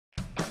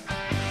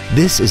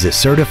This is a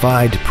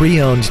certified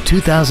pre-owned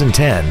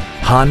 2010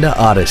 Honda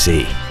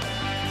Odyssey.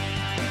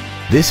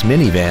 This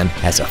minivan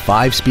has a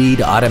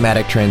 5-speed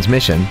automatic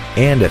transmission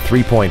and a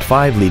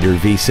 3.5-liter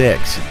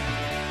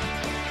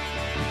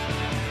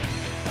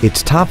V6.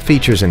 Its top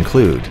features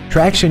include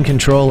traction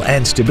control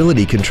and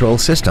stability control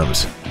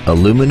systems,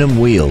 aluminum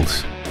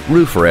wheels,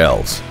 roof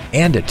rails,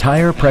 and a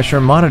tire pressure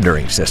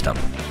monitoring system.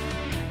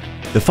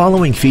 The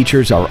following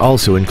features are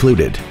also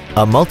included: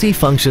 a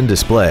multi-function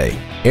display,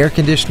 air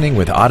conditioning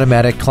with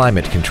automatic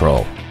climate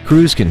control,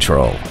 cruise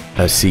control,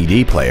 a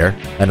CD player,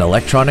 an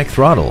electronic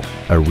throttle,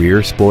 a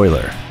rear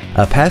spoiler,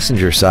 a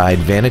passenger side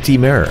vanity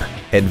mirror,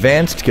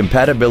 advanced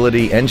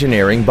compatibility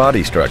engineering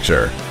body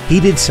structure,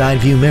 heated side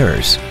view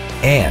mirrors,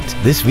 and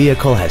this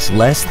vehicle has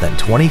less than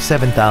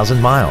 27,000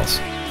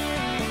 miles.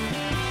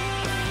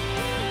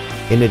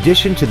 In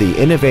addition to the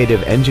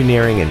innovative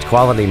engineering and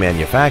quality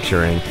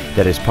manufacturing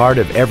that is part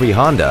of every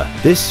Honda,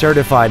 this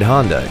certified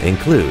Honda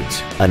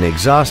includes an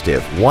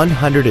exhaustive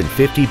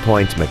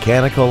 150-point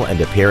mechanical and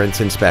appearance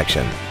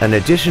inspection, an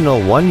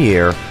additional 1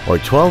 year or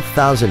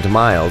 12,000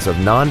 miles of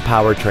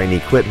non-powertrain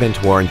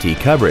equipment warranty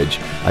coverage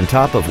on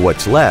top of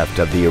what's left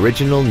of the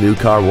original new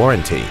car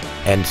warranty,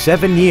 and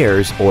 7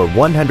 years or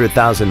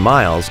 100,000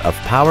 miles of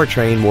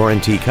powertrain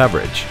warranty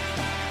coverage.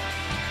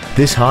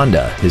 This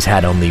Honda has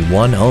had only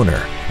one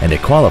owner, and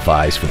it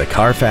qualifies for the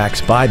Carfax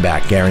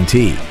buyback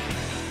guarantee.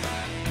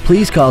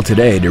 Please call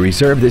today to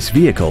reserve this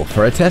vehicle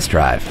for a test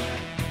drive.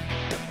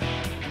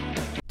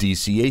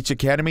 DCH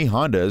Academy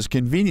Honda is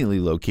conveniently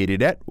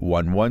located at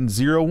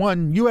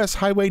 1101 US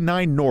Highway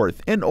 9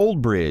 North in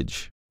Old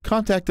Bridge.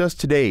 Contact us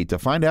today to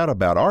find out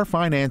about our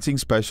financing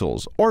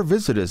specials or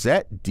visit us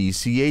at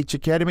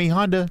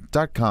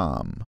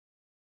dchacademyhonda.com.